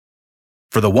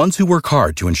For the ones who work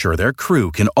hard to ensure their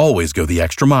crew can always go the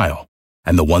extra mile,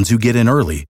 and the ones who get in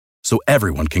early so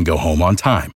everyone can go home on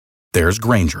time, there's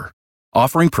Grainger,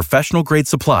 offering professional-grade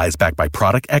supplies backed by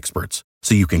product experts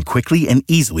so you can quickly and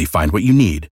easily find what you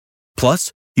need.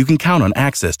 Plus, you can count on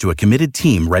access to a committed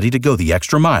team ready to go the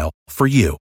extra mile for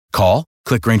you. Call,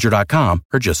 click Grainger.com,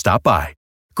 or just stop by.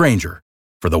 Grainger,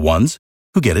 for the ones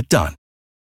who get it done.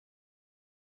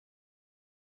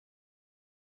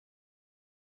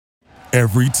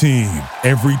 Every team,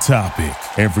 every topic,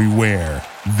 everywhere.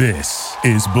 This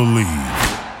is Believe.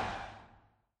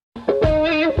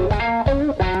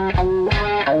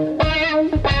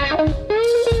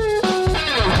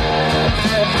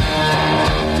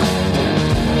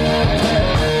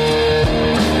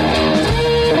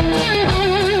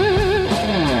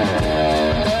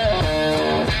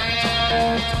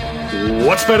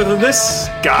 What's better than this?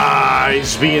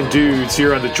 Guys being dudes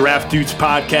here on the Draft Dudes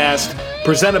podcast,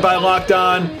 presented by Locked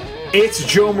On. It's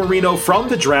Joe Marino from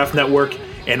the Draft Network,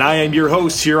 and I am your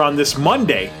host here on this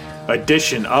Monday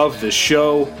edition of the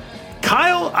show.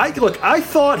 Kyle, I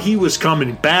thought he was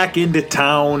coming back into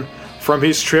town from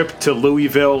his trip to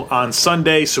Louisville on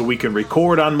Sunday so we can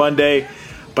record on Monday,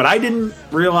 but I didn't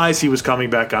realize he was coming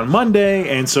back on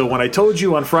Monday, and so when I told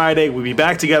you on Friday we'd be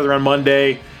back together on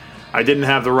Monday, I didn't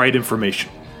have the right information,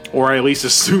 or I at least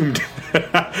assumed.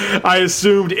 I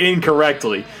assumed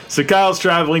incorrectly. So Kyle's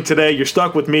traveling today. You're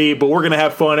stuck with me, but we're going to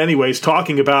have fun anyways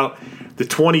talking about the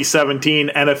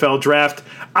 2017 NFL Draft.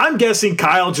 I'm guessing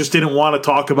Kyle just didn't want to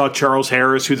talk about Charles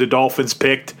Harris, who the Dolphins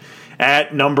picked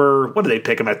at number, what did they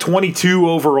pick him at, 22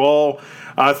 overall.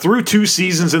 Through 2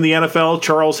 seasons in the NFL,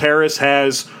 Charles Harris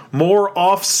has more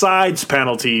offsides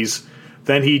penalties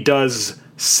than he does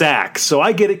sacks. So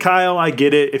I get it, Kyle. I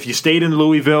get it. If you stayed in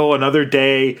Louisville another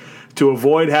day to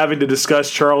avoid having to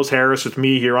discuss Charles Harris with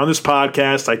me here on this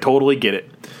podcast, I totally get it.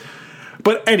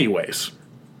 But anyways,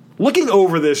 looking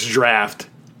over this draft,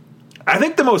 I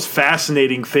think the most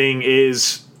fascinating thing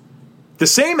is the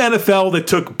same NFL that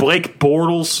took Blake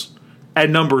Bortles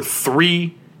at number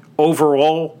 3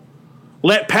 overall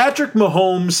let Patrick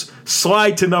Mahomes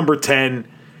slide to number 10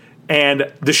 and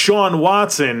Deshaun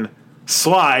Watson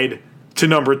slide to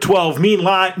number 12.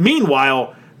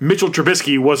 Meanwhile, Mitchell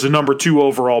Trubisky was the number 2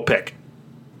 overall pick.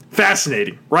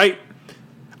 Fascinating, right?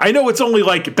 I know it's only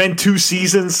been 2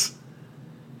 seasons,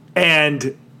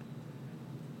 and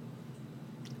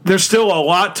there's still a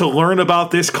lot to learn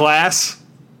about this class,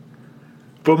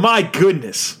 but my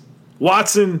goodness,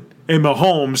 Watson and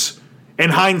Mahomes,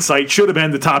 in hindsight, should have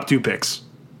been the top 2 picks.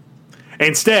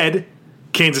 Instead,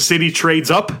 Kansas City trades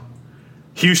up,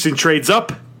 Houston trades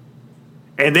up,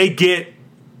 and they get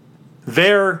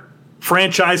their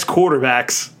franchise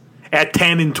quarterbacks at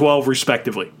 10 and 12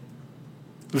 respectively.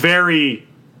 Very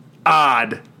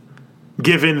odd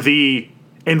given the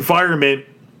environment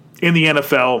in the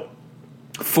NFL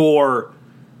for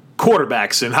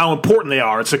quarterbacks and how important they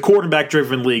are. It's a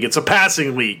quarterback-driven league. It's a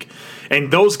passing league.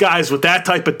 And those guys with that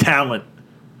type of talent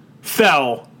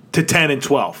fell to 10 and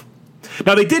 12.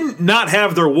 Now, they didn't not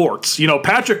have their warts. You know,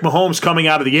 Patrick Mahomes coming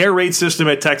out of the air raid system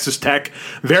at Texas Tech,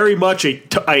 very much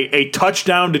a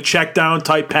touchdown to check down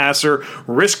type passer,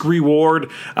 risk reward.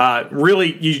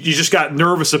 Really, you just got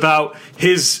nervous about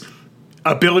his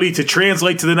ability to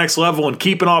translate to the next level and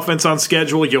keep an offense on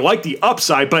schedule. You like the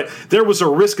upside, but there was a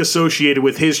risk associated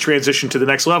with his transition to the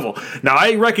next level. Now,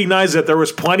 I recognize that there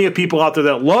was plenty of people out there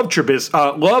that loved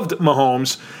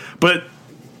Mahomes, but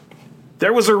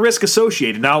there was a risk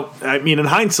associated. Now, I mean, in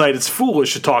hindsight, it's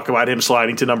foolish to talk about him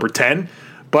sliding to number 10,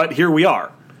 but here we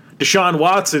are. Deshaun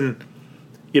Watson,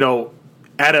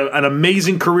 had an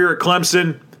amazing career at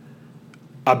Clemson,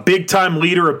 a big-time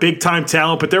leader, a big-time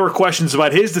talent, but there were questions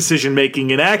about his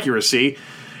decision-making and accuracy,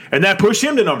 and that pushed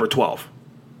him to number 12.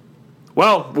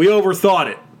 Well, we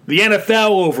overthought it. The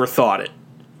NFL overthought it.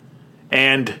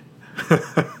 And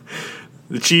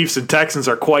the Chiefs and Texans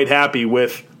are quite happy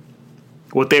with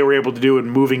what they were able to do in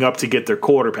moving up to get their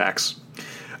quarterbacks.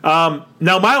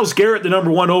 Now, Myles Garrett, the number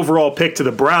 1 overall pick to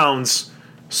the Browns,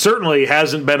 certainly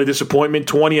hasn't been a disappointment.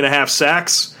 20.5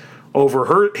 sacks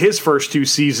over his first 2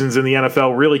 seasons in the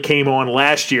NFL, really came on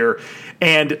last year.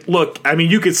 And look, I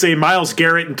mean, you could say Myles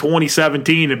Garrett in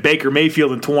 2017 and Baker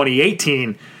Mayfield in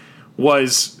 2018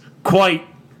 was quite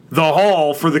the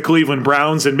haul for the Cleveland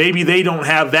Browns, and maybe they don't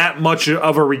have that much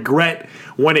of a regret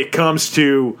when it comes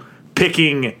to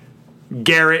picking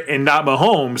Garrett and not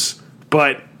Mahomes,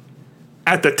 but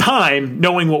at the time,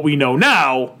 knowing what we know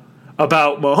now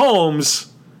about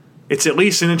Mahomes, it's at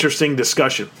least an interesting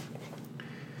discussion.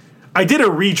 I did a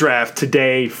redraft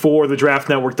today for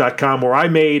thedraftnetwork.com where I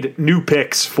made new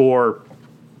picks for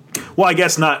well, I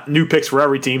guess not new picks for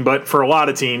every team, but for a lot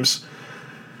of teams,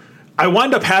 I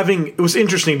wound up having, it was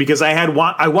interesting because I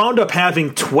wound up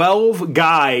having 12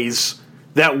 guys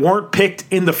that weren't picked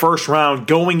in the first round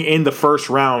going in the first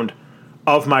round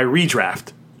of my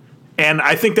redraft. And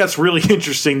I think that's really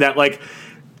interesting that, like,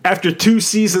 after 2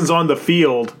 seasons on the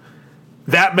field,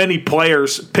 that many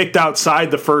players picked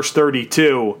outside the first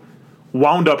 32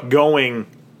 wound up going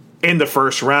in the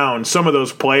first round. Some of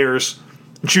those players,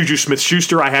 Juju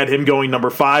Smith-Schuster, I had him going number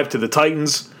 5 to the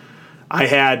Titans. I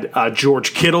had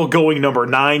George Kittle going number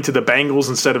 9 to the Bengals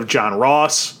instead of John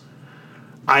Ross.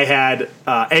 I had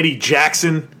Eddie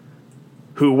Jackson,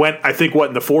 who went, I think,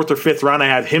 in the 4th or 5th round. I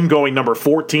had him going number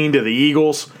 14 to the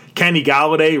Eagles. Kenny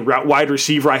Golladay, wide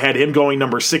receiver, I had him going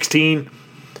number 16.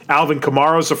 Alvin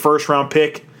Kamara's a first-round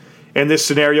pick. In this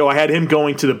scenario, I had him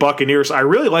going to the Buccaneers. I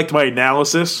really liked my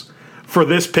analysis for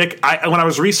this pick. When I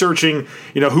was researching,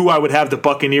 who I would have the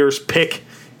Buccaneers pick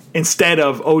instead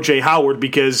of O.J. Howard,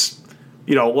 because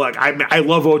look, I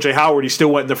love O.J. Howard. He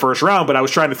still went in the first round, but I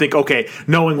was trying to think, okay,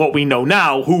 knowing what we know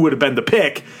now, who would have been the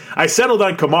pick? I settled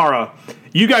on Kamara.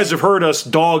 You guys have heard us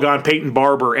dog on Peyton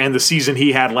Barber and the season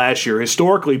he had last year.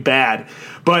 Historically bad.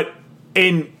 But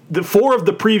in the 4 of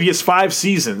the previous 5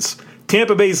 seasons,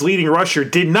 Tampa Bay's leading rusher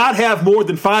did not have more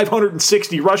than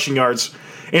 560 rushing yards.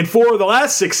 In 4 of the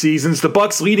last 6 seasons, the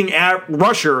Bucs' leading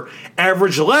rusher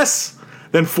averaged less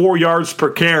than 4 yards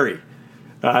per carry.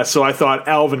 So I thought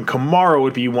Alvin Kamara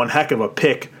would be one heck of a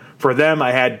pick for them.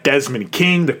 I had Desmond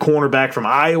King, the cornerback from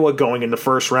Iowa, going in the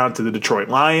first round to the Detroit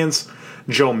Lions.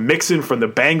 Joe Mixon from the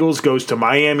Bengals goes to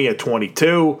Miami at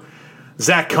 22.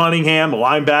 Zach Cunningham, a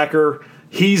linebacker,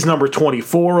 he's number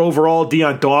 24 overall.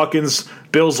 Deion Dawkins,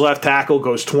 Bills left tackle,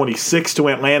 goes 26 to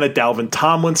Atlanta. Dalvin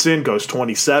Tomlinson goes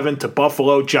 27 to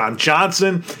Buffalo. John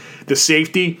Johnson, the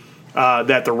safety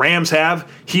that the Rams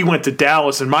have, he went to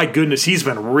Dallas, and my goodness, he's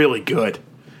been really good.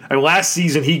 I mean, last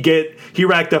season he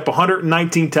racked up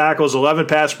 119 tackles, 11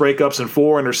 pass breakups, and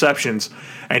 4 interceptions,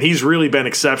 and he's really been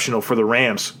exceptional for the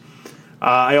Rams.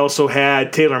 I also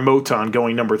had Taylor Moton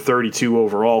going number 32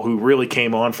 overall, who really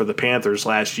came on for the Panthers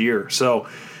last year. So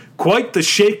quite the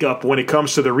shakeup when it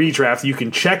comes to the redraft. You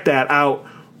can check that out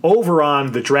over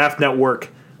on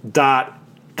thedraftnetwork.com.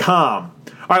 All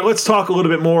right, let's talk a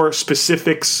little bit more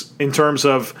specifics in terms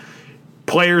of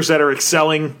players that are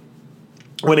excelling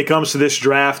when it comes to this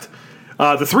draft.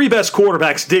 The 3 best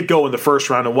quarterbacks did go in the first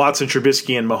round, and Watson,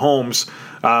 Trubisky, and Mahomes.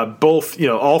 Both,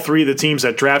 all 3 of the teams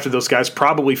that drafted those guys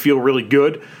probably feel really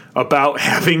good about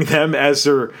having them as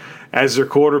their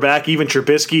quarterback. Even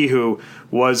Trubisky, who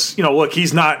was, look,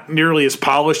 he's not nearly as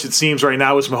polished, it seems, right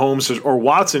now as Mahomes or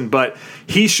Watson, but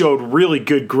he showed really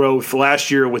good growth last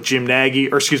year with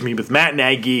with Matt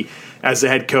Nagy as the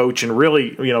head coach, and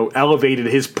really, elevated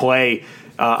his play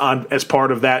as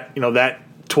part of that, that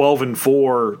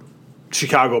 12-4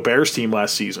 Chicago Bears team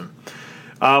last season.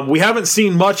 We haven't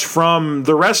seen much from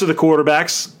the rest of the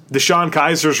quarterbacks. Deshaun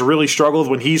Kaiser's really struggled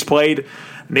when he's played.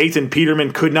 Nathan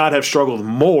Peterman could not have struggled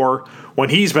more when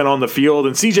he's been on the field.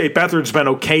 And C.J. Beathard's been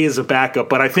okay as a backup.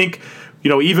 But I think,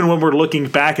 even when we're looking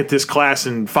back at this class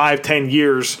in 5-10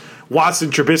 years,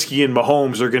 Watson, Trubisky, and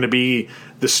Mahomes are going to be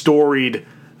the storied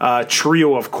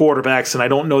trio of quarterbacks. And I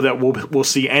don't know that we'll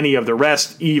see any of the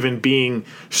rest even being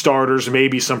starters,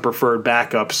 maybe some preferred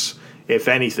backups, if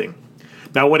anything.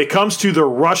 Now, when it comes to the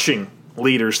rushing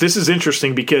leaders, this is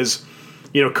interesting because,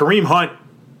 Kareem Hunt,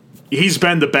 he's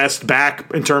been the best back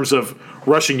in terms of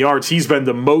rushing yards. He's been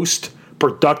the most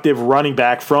productive running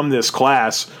back from this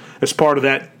class as part of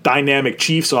that dynamic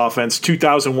Chiefs offense,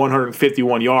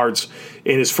 2,151 yards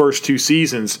in his first 2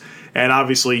 seasons. And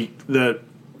obviously the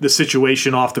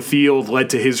situation off the field led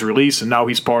to his release, and now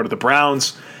he's part of the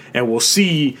Browns. And we'll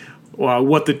see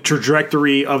what the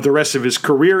trajectory of the rest of his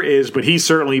career is, but he's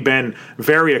certainly been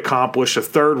very accomplished, a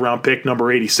 3rd-round pick,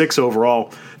 number 86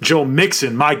 overall. Joe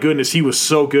Mixon, my goodness, he was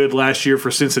so good last year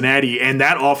for Cincinnati, and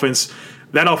that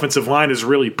offensive line is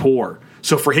really poor.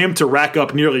 So for him to rack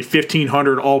up nearly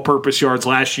 1,500 all-purpose yards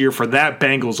last year for that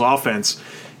Bengals offense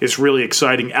is really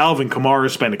exciting. Alvin Kamara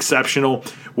has been exceptional.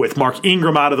 With Mark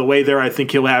Ingram out of the way there, I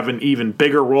think he'll have an even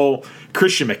bigger role.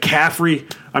 Christian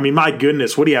McCaffrey, I mean, my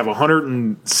goodness, what do you have,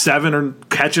 107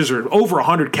 catches or over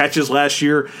 100 catches last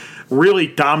year? Really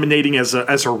dominating as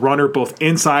a runner, both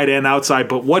inside and outside.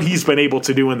 But what he's been able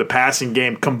to do in the passing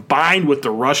game, combined with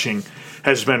the rushing,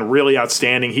 has been really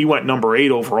outstanding. He went number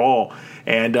 8 overall,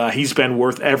 and he's been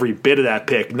worth every bit of that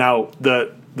pick. Now,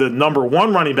 the number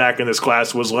 1 running back in this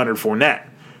class was Leonard Fournette,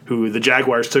 who the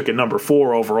Jaguars took at number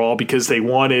 4 overall because they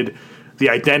wanted the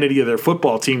identity of their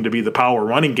football team to be the power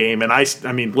running game. And I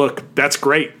mean, look, that's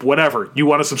great. Whatever. You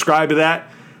want to subscribe to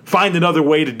that? find another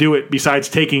way to do it besides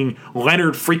taking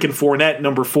Leonard freaking Fournette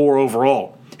number 4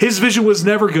 overall. His vision was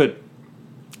never good.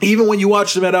 Even when you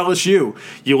watched him at LSU,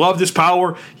 you loved his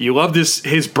power, you loved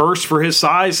his burst for his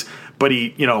size, but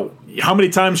how many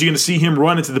times are you going to see him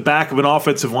run into the back of an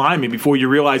offensive lineman before you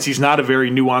realize he's not a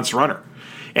very nuanced runner?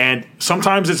 And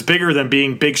sometimes it's bigger than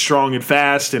being big, strong, and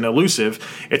fast and elusive.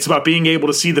 It's about being able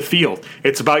to see the field.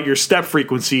 It's about your step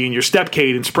frequency and your step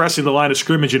cadence, pressing the line of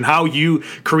scrimmage, and how you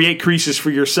create creases for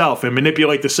yourself and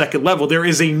manipulate the second level. There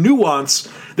is a nuance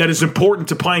that is important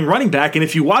to playing running back. And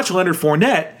if you watch Leonard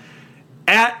Fournette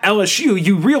at LSU,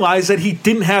 you realize that he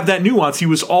didn't have that nuance. He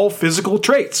was all physical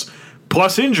traits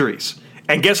plus injuries.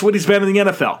 And guess what he's been in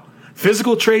the NFL?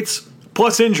 Physical traits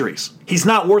plus injuries. He's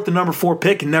not worth the number 4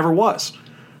 pick and never was.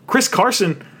 Chris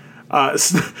Carson,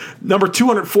 number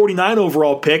 249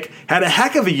 overall pick, had a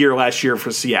heck of a year last year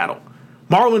for Seattle.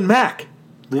 Marlon Mack,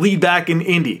 the lead back in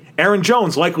Indy. Aaron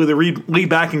Jones, likely the lead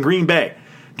back in Green Bay.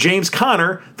 James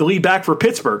Conner, the lead back for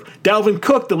Pittsburgh. Dalvin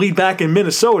Cook, the lead back in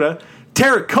Minnesota.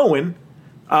 Tarek Cohen,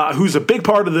 who's a big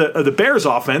part of the Bears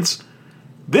offense.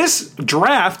 This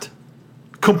draft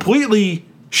completely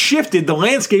shifted the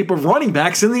landscape of running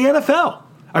backs in the NFL.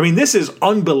 I mean, this is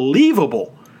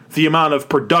unbelievable, the amount of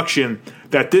production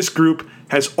that this group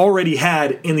has already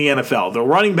had in the NFL. The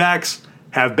running backs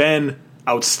have been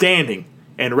outstanding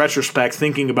in retrospect,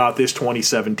 thinking about this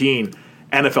 2017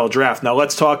 NFL draft. Now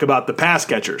let's talk about the pass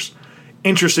catchers.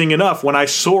 Interesting enough, when I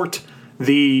sort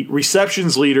the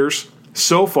receptions leaders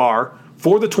so far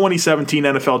for the 2017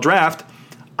 NFL draft,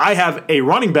 I have a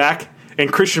running back and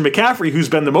Christian McCaffrey, who's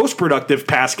been the most productive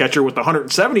pass catcher with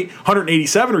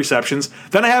 187 receptions.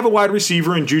 Then I have a wide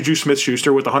receiver in Juju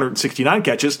Smith-Schuster with 169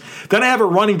 catches. Then I have a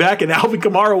running back in Alvin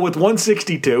Kamara with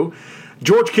 162.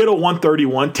 George Kittle,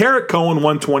 131. Tarek Cohen,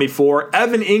 124.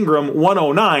 Evan Ingram,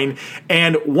 109.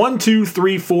 And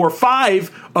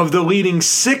 5 of the leading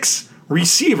 6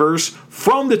 receivers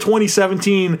from the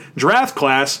 2017 draft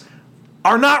class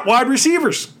are not wide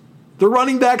receivers. The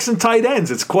running backs and tight ends.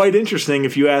 It's quite interesting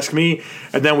if you ask me.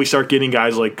 And then we start getting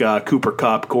guys like Cooper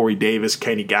Kupp, Corey Davis,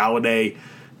 Kenny Galladay,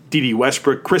 D.D.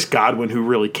 Westbrook, Chris Godwin, who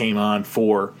really came on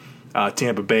for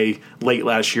Tampa Bay late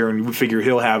last year, and we figure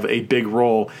he'll have a big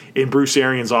role in Bruce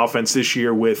Arians' offense this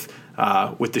year with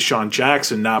Deshaun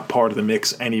Jackson not part of the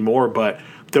mix anymore. But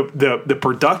the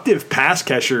productive pass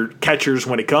catchers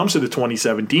when it comes to the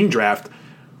 2017 draft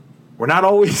were not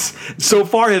always, so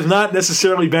far, have not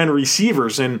necessarily been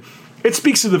receivers. And it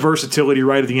speaks to the versatility,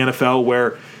 right, of the NFL,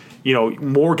 where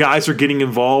more guys are getting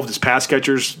involved as pass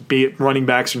catchers, be it running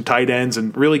backs and tight ends,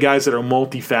 and really guys that are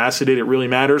multifaceted. It really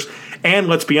matters. And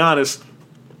let's be honest,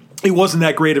 it wasn't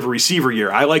that great of a receiver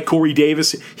year. I like Corey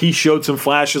Davis. He showed some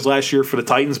flashes last year for the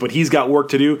Titans, but he's got work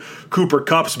to do. Cooper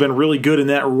Kupp's been really good in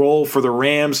that role for the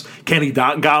Rams. Kenny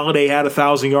Galladay had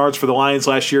 1,000 yards for the Lions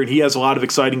last year, and he has a lot of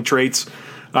exciting traits.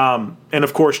 And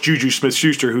of course, Juju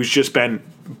Smith-Schuster, who's just been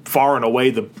far and away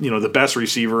the best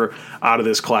receiver out of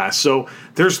this class. So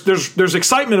there's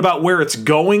excitement about where it's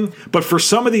going, but for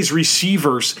some of these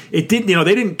receivers, they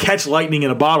didn't catch lightning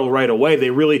in a bottle right away.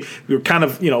 They were kind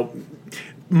of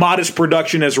modest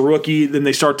production as a rookie, then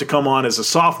they start to come on as a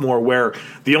sophomore, where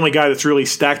the only guy that's really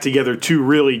stacked together 2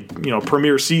 really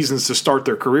premier seasons to start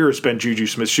their career has been Juju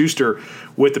Smith-Schuster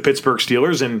with the Pittsburgh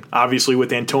Steelers, and obviously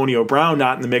with Antonio Brown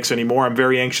not in the mix anymore, I'm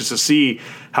very anxious to see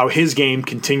how his game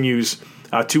continues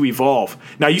to evolve.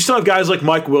 Now, you still have guys like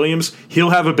Mike Williams.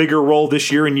 He'll have a bigger role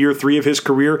this year in year 3 of his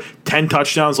career. 10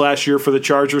 touchdowns last year for the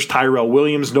Chargers. Tyrell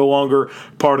Williams no longer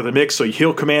part of the mix, so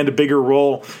he'll command a bigger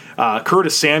role.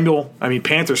 Curtis Samuel,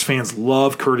 Panthers fans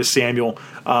love Curtis Samuel.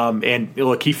 And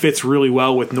look, he fits really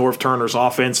well with Norv Turner's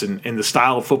offense and the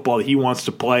style of football that he wants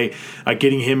to play,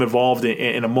 getting him involved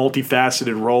in a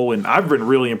multifaceted role. And I've been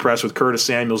really impressed with Curtis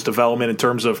Samuel's development in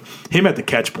terms of him at the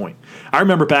catch point. I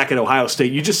remember back at Ohio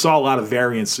State, you just saw a lot of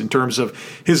variance in terms of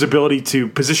his ability to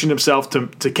position himself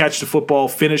to catch the football,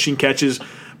 finishing catches.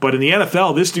 But in the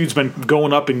NFL, this dude's been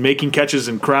going up and making catches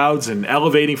in crowds and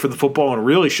elevating for the football and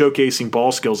really showcasing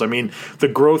ball skills. The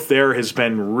growth there has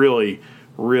been really,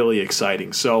 really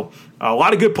exciting. So a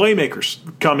lot of good playmakers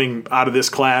coming out of this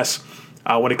class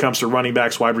when it comes to running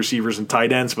backs, wide receivers, and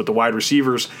tight ends. But the wide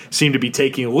receivers seem to be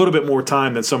taking a little bit more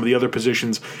time than some of the other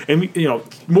positions. And,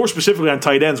 more specifically on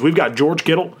tight ends, we've got George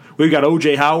Kittle, we've got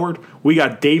O.J. Howard, we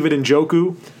got David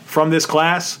Njoku from this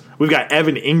class, we've got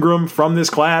Evan Ingram from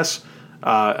this class.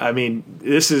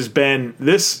 This has been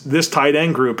this tight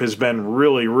end group has been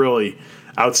really, really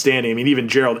outstanding. Even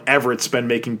Gerald Everett's been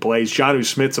making plays. Jonnu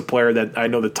Smith's a player that I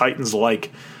know the Titans like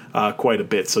quite a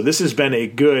bit. So this has been a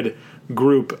good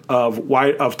group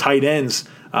of tight ends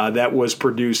that was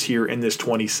produced here in this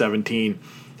 2017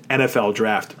 NFL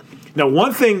draft. Now,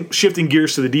 one thing, shifting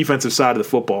gears to the defensive side of the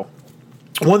football,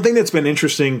 one thing that's been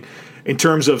interesting in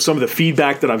terms of some of the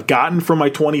feedback that I've gotten from my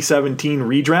 2017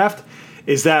 redraft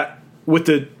is that with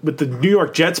the New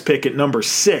York Jets pick at number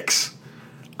 6,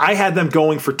 I had them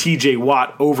going for TJ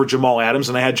Watt over Jamal Adams,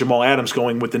 and I had Jamal Adams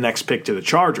going with the next pick to the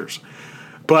Chargers.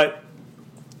 But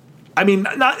I mean,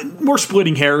 we're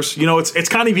splitting hairs. You know,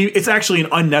 it's actually an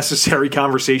unnecessary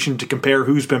conversation to compare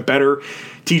who's been better,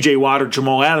 TJ Watt or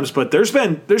Jamal Adams. But there's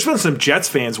been some Jets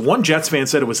fans. One Jets fan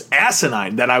said it was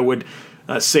asinine that I would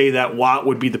say that Watt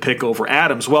would be the pick over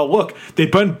Adams. Well, look,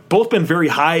 they've both been very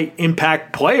high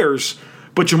impact players,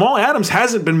 but Jamal Adams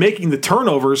hasn't been making the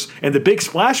turnovers and the big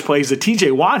splash plays that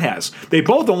TJ Watt has. They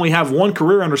both only have one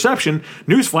career interception.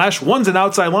 Newsflash: one's an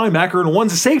outside linebacker and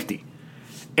one's a safety.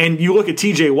 And you look at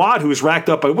TJ Watt, who has racked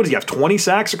up, what does he have, 20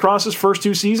 sacks across his first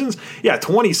 2 seasons? Yeah,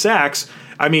 20 sacks.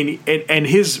 I mean, and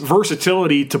his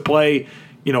versatility to play,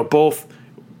 you know, both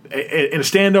in a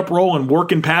stand-up role and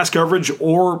work in pass coverage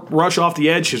or rush off the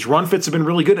edge. His run fits have been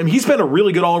really good. I mean, he's been a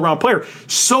really good all-around player.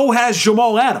 So has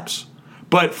Jamal Adams.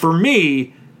 But for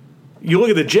me, you look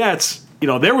at the Jets, you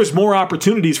know, there was more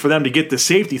opportunities for them to get the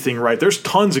safety thing right. There's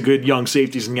tons of good young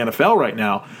safeties in the NFL right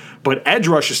now. But edge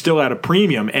rush is still at a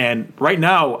premium, and right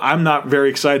now I'm not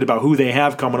very excited about who they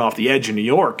have coming off the edge in New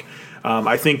York.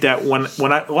 I think that when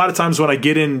a lot of times when I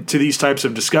get into these types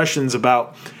of discussions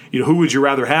about, you know, who would you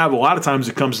rather have, a lot of times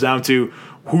it comes down to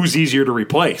who's easier to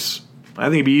replace. I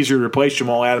think it'd be easier to replace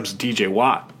Jamal Adams and TJ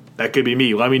Watt. That could be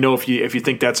me. Let me know if you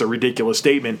think that's a ridiculous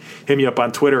statement. Hit me up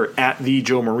on Twitter at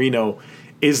 @TheJoeMarino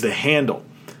is the handle.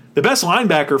 The best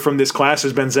linebacker from this class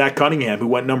has been Zach Cunningham, who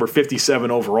went number 57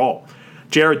 overall.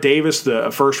 Jarrett Davis, the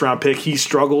first-round pick, he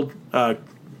struggled a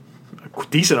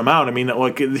decent amount. I mean,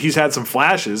 like, he's had some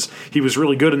flashes. He was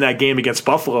really good in that game against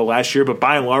Buffalo last year, but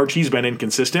by and large, he's been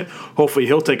inconsistent. Hopefully,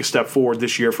 he'll take a step forward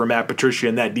this year for Matt Patricia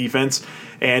in that defense.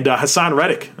 And Hassan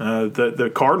Reddick,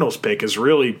 the Cardinals pick, has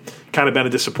really kind of been a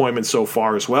disappointment so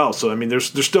far as well. So, I mean,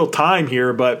 there's still time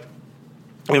here, but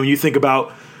when you think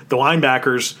about the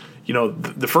linebackers, you know,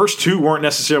 the first 2 weren't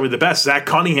necessarily the best. Zach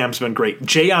Cunningham's been great.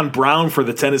 Jayon Brown for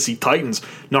the Tennessee Titans,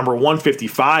 number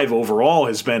 155 overall,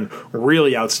 has been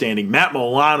really outstanding. Matt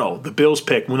Milano, the Bills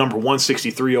pick, number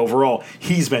 163 overall,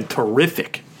 he's been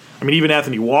terrific. I mean, even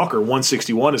Anthony Walker,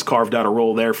 161, has carved out a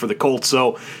role there for the Colts.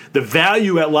 So the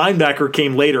value at linebacker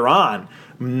came later on,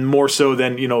 more so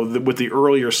than, you know, with the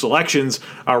earlier selections.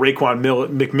 Raekwon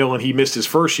McMillan, he missed his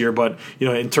first year, but, you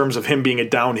know, in terms of him being a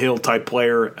downhill type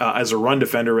player as a run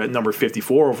defender at number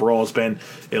 54 overall, has been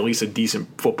at least a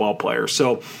decent football player.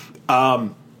 So,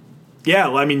 yeah,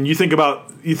 I mean, you think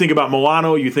about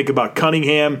Milano, you think about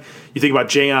Cunningham, you think about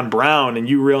Jayon Brown, and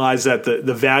you realize that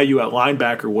the value at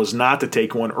linebacker was not to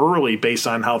take one early based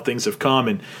on how things have come.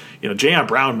 And, you know, Jayon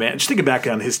Brown, man, just thinking back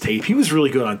on his tape, he was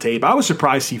really good on tape. I was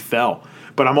surprised he fell.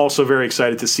 But I'm also very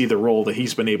excited to see the role that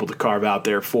he's been able to carve out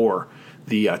there for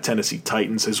the Tennessee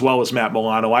Titans, as well as Matt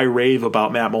Milano. I rave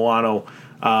about Matt Milano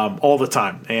all the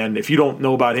time. And if you don't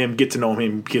know about him, get to know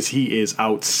him because he is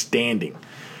outstanding.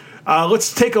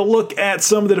 Let's take a look at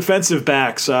some of the defensive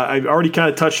backs. I've already kind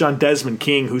of touched on Desmond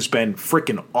King, who's been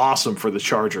freaking awesome for the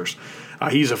Chargers.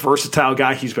 He's a versatile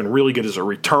guy. He's been really good as a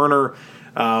returner.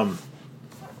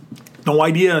 No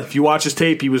idea. If you watch his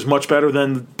tape, he was much better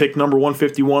than pick number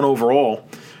 151 overall.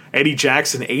 Eddie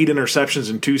Jackson, 8 interceptions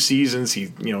in 2 seasons.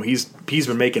 He's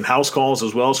been making house calls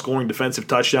as well, scoring defensive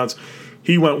touchdowns.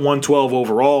 He went 112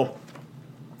 overall.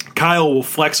 Kyle will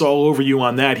flex all over you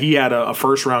on that. He had a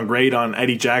first-round grade on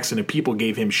Eddie Jackson, and people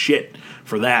gave him shit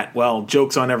for that. Well,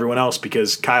 joke's on everyone else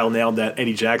because Kyle nailed that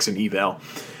Eddie Jackson eval.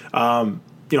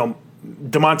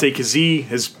 Damontae Kazee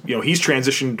he's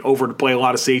transitioned over to play a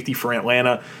lot of safety for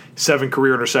Atlanta. 7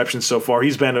 career interceptions so far.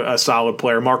 He's been a solid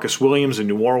player. Marcus Williams in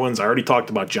New Orleans. I already talked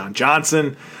about John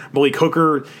Johnson. Malik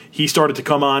Hooker, he started to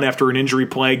come on after an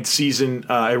injury-plagued season,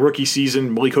 a rookie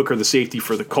season. Malik Hooker, the safety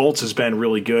for the Colts, has been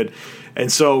really good.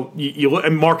 And so you look,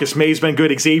 and Marcus May's been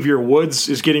good. Xavier Woods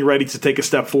is getting ready to take a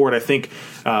step forward, I think,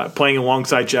 playing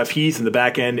alongside Jeff Heath in the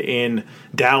back end in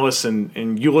Dallas.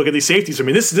 And you look at these safeties. I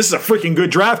mean, this is a freaking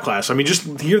good draft class. I mean,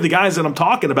 just hear the guys that I'm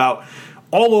talking about.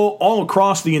 All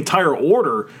across the entire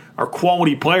order are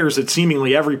quality players at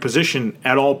seemingly every position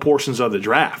at all portions of the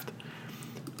draft.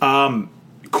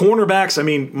 Cornerbacks, I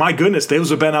mean, my goodness, those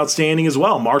have been outstanding as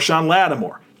well. Marshawn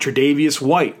Lattimore, Tre'Davious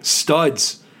White,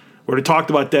 studs. We already talked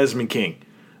about Desmond King.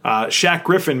 Shaq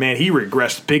Griffin, man, he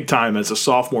regressed big time as a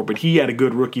sophomore, but he had a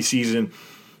good rookie season.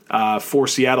 for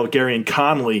Seattle. Garyon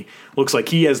Conley looks like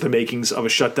he has the makings of a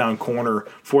shutdown corner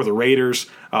for the Raiders.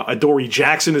 Adoree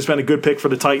Jackson has been a good pick for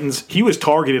the Titans. He was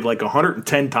targeted like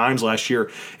 110 times last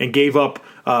year and gave up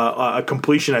a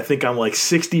completion, I think, on like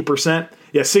 60%.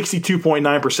 Yeah,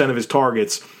 62.9% of his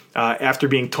targets after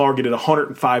being targeted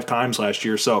 105 times last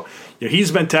year. So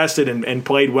he's been tested and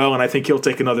played well, and I think he'll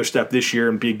take another step this year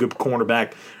and be a good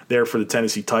cornerback there for the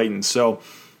Tennessee Titans. So,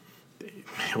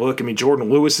 look, I mean, Jordan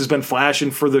Lewis has been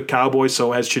flashing for the Cowboys,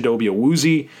 so has Chidobe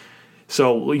Awuzie.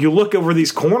 So you look over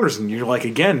these corners and you're like,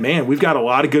 again, man, we've got a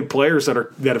lot of good players that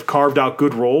have carved out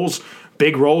good roles,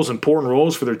 big roles, important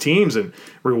roles for their teams, and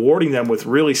rewarding them with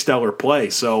really stellar play.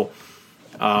 So,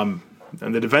 and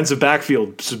the defensive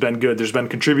backfield has been good. There's been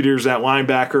contributors at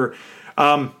linebacker.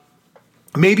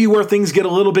 Maybe where things get a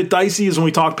little bit dicey is when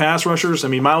we talk pass rushers. I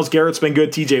mean, Myles Garrett's been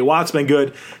good. T.J. Watt's been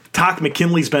good. Takk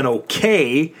McKinley's been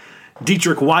okay.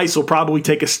 Dietrich Weiss will probably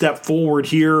take a step forward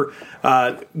here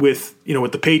with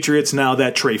the Patriots now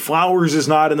that Trey Flowers is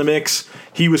not in the mix.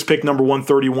 He was picked number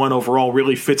 131 overall,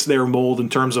 really fits their mold in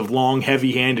terms of long,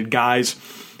 heavy-handed guys.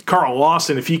 Carl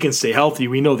Lawson, if he can stay healthy,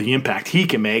 we know the impact he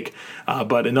can make.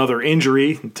 But another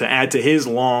injury to add to his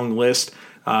long list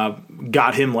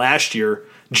got him last year.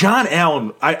 John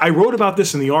Allen, I wrote about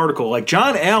this in the article. Like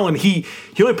John Allen, he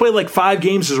only played like 5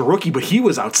 games as a rookie, but he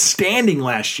was outstanding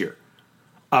last year.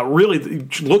 Really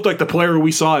looked like the player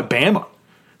we saw at Bama.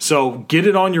 So get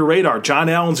it on your radar. John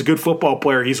Allen's a good football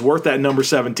player. He's worth that number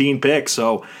 17 pick.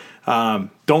 So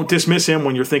don't dismiss him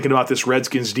when you're thinking about this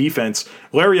Redskins defense.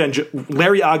 Larry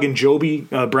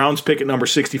Ogunjobi, Browns pick at number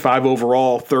 65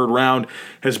 overall, 3rd round,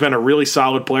 has been a really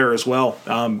solid player as well.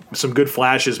 Some good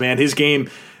flashes, man. His game,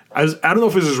 I don't know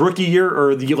if it was his rookie year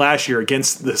or the last year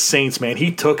against the Saints, man.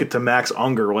 He took it to Max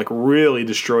Unger, like really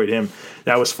destroyed him.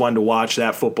 That was fun to watch,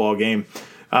 that football game.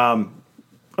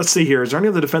 Let's see here. Is there any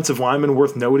other defensive lineman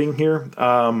worth noting here? We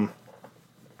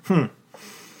got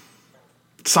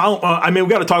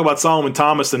to talk about Solomon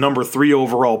Thomas, the number 3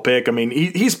 overall pick. I mean,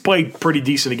 he's played pretty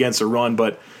decent against the run,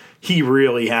 but he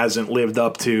really hasn't lived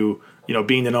up to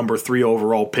being the number 3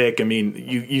 overall pick. I mean,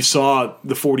 you saw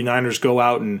the 49ers go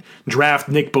out and draft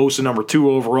Nick Bosa number 2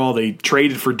 overall. They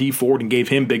traded for Dee Ford and gave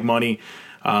him big money.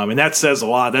 And that says a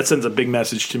lot. That sends a big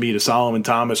message to me to Solomon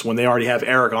Thomas when they already have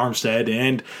Eric Armstead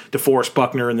and DeForest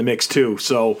Buckner in the mix too.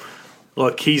 So,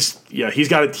 look, he's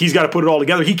got to put it all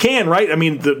together. He can, right? I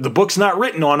mean, the book's not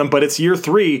written on him, but it's year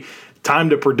 3,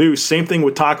 time to produce. Same thing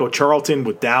with Taco Charlton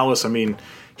with Dallas. I mean,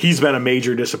 he's been a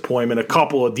major disappointment. A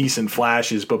couple of decent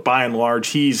flashes, but by and large,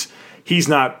 he's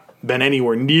not been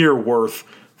anywhere near worth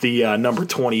the number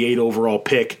 28 overall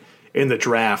pick in the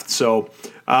draft. So.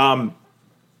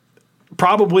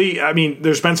 Probably, I mean,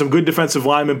 there's been some good defensive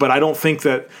linemen, but I don't think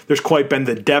that there's quite been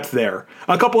the depth there.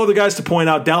 A couple other guys to point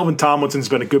out. Dalvin Tomlinson's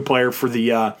been a good player for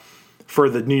the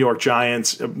New York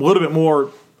Giants. A little bit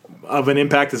more of an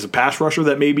impact as a pass rusher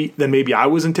than maybe I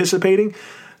was anticipating.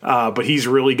 But he's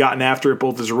really gotten after it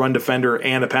both as a run defender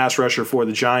and a pass rusher for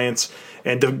the Giants.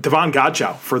 And Devon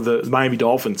Godchaux for the Miami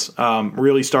Dolphins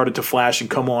really started to flash and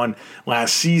come on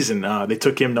last season. They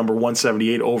took him number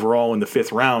 178 overall in the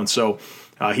 5th round. So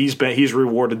he's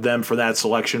rewarded them for that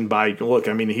selection by, look,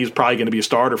 I mean, he's probably going to be a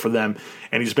starter for them,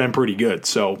 and he's been pretty good.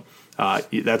 So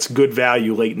that's good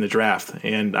value late in the draft.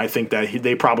 And I think that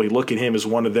they probably look at him as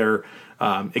one of their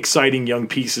exciting young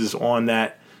pieces on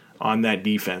that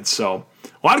defense. So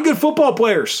a lot of good football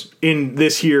players in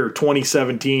this here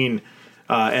 2017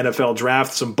 NFL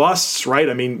draft. Some busts, right?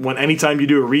 I mean, anytime you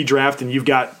do a redraft and you've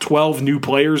got 12 new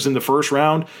players in the first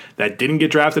round that didn't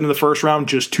get drafted in the first round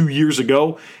just 2 years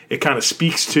ago, it kind of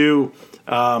speaks to,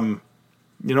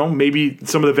 maybe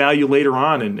some of the value later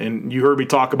on. And you heard me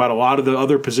talk about a lot of the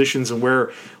other positions and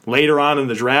where later on in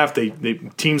the draft,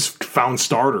 teams found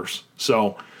starters.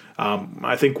 So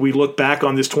I think we look back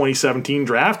on this 2017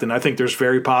 draft, and I think there's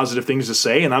very positive things to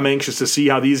say, and I'm anxious to see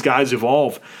how these guys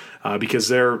evolve. Because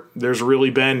there's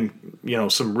really been,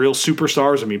 some real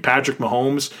superstars. I mean, Patrick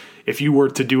Mahomes, if you were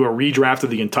to do a redraft of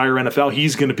the entire NFL,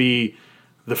 he's going to be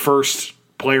the first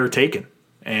player taken.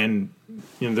 And,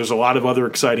 there's a lot of other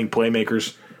exciting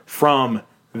playmakers from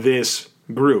this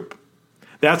group.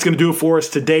 That's going to do it for us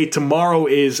today. Tomorrow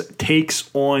is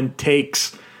Takes on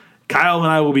Takes. Kyle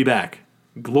and I will be back,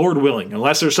 Lord willing,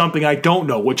 unless there's something I don't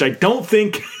know, which I don't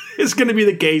think is going to be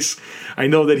the case. I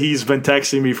know that he's been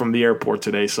texting me from the airport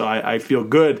today, so I feel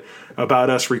good about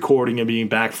us recording and being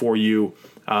back for you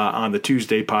on the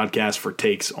Tuesday podcast for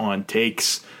Takes on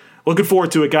Takes. Looking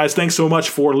forward to it, guys. Thanks so much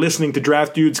for listening to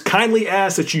Draft Dudes. Kindly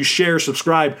ask that you share,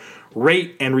 subscribe,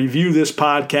 rate, and review this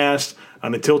podcast.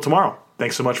 And until tomorrow,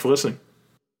 thanks so much for listening.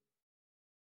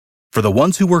 For the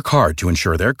ones who work hard to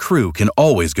ensure their crew can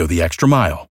always go the extra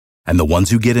mile, and the ones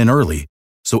who get in early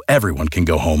so everyone can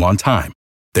go home on time,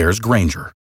 there's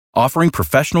Grainger, offering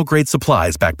professional-grade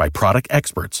supplies backed by product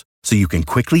experts so you can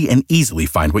quickly and easily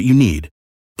find what you need.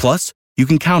 Plus, you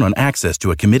can count on access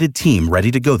to a committed team ready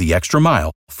to go the extra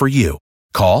mile for you.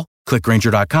 Call, click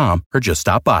Grainger.com, or just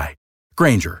stop by.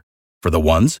 Grainger, for the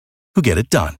ones who get it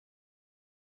done.